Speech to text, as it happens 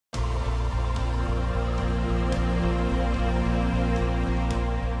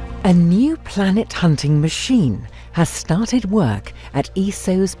A new planet-hunting machine has started work at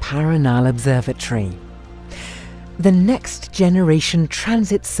ESO's Paranal Observatory. The next-generation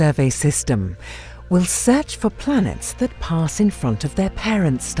transit survey system will search for planets that pass in front of their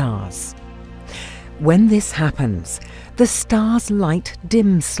parent stars. When this happens, the star's light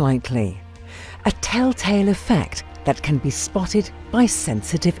dims slightly, a telltale effect that can be spotted by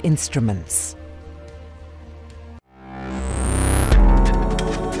sensitive instruments.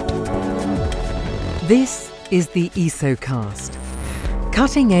 This is the ESOcast,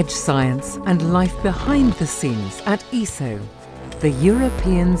 cutting-edge science and life behind the scenes at ESO, the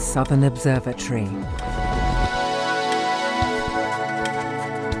European Southern Observatory.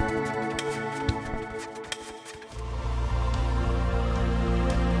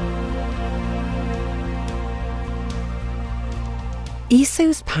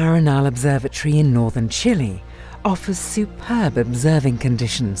 ESO's Paranal Observatory in northern Chile offers superb observing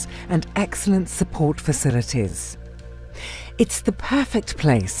conditions and excellent support facilities. It's the perfect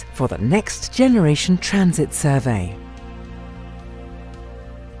place for the next generation transit survey.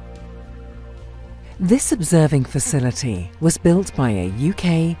 This observing facility was built by a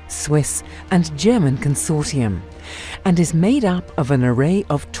UK, Swiss and German consortium and is made up of an array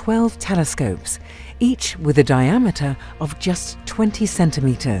of 12 telescopes, each with a diameter of just 20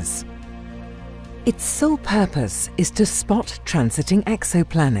 centimetres. Its sole purpose is to spot transiting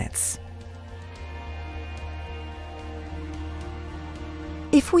exoplanets.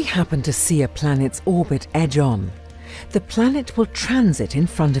 If we happen to see a planet's orbit edge on, the planet will transit in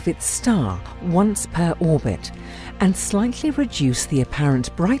front of its star once per orbit and slightly reduce the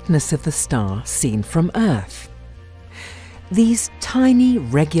apparent brightness of the star seen from Earth. These tiny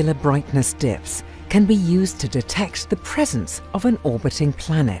regular brightness dips can be used to detect the presence of an orbiting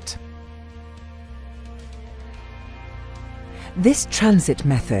planet. This transit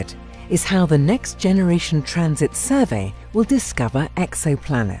method is how the next generation transit survey will discover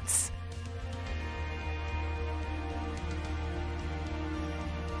exoplanets.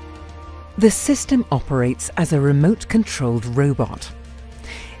 The system operates as a remote-controlled robot.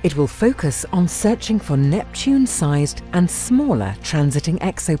 It will focus on searching for Neptune-sized and smaller transiting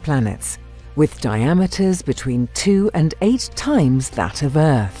exoplanets, with diameters between 2 and 8 times that of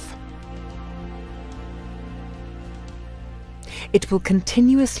Earth. It will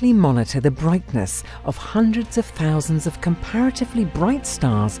continuously monitor the brightness of hundreds of thousands of comparatively bright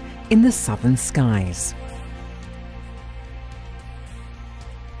stars in the southern skies.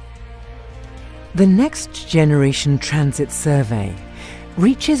 The next generation transit survey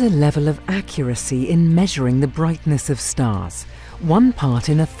reaches a level of accuracy in measuring the brightness of stars, 1 part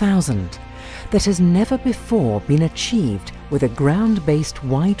in 1,000, that has never before been achieved with a ground-based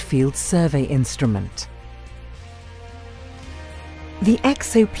wide-field survey instrument. The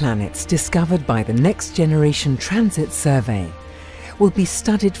exoplanets discovered by the Next Generation Transit Survey will be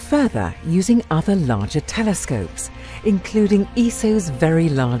studied further using other larger telescopes, including ESO's Very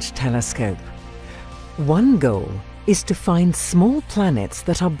Large Telescope. One goal is to find small planets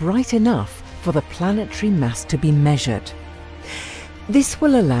that are bright enough for the planetary mass to be measured. This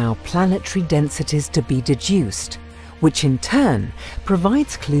will allow planetary densities to be deduced, which in turn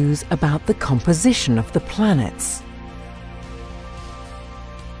provides clues about the composition of the planets.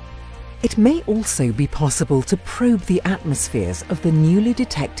 It may also be possible to probe the atmospheres of the newly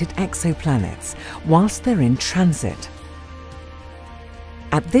detected exoplanets whilst they're in transit.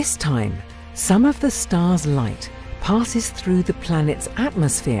 At this time, some of the star's light passes through the planet's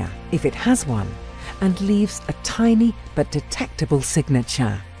atmosphere, if it has one, and leaves a tiny but detectable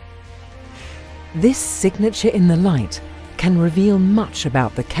signature. This signature in the light can reveal much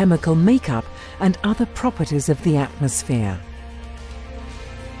about the chemical makeup and other properties of the atmosphere.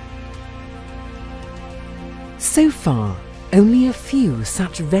 So far, only a few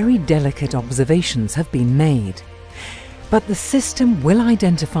such very delicate observations have been made, but the system will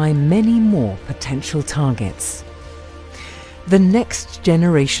identify many more potential targets. The Next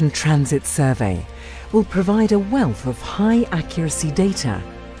Generation Transit Survey will provide a wealth of high-accuracy data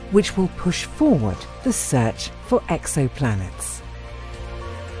which will push forward the search for exoplanets.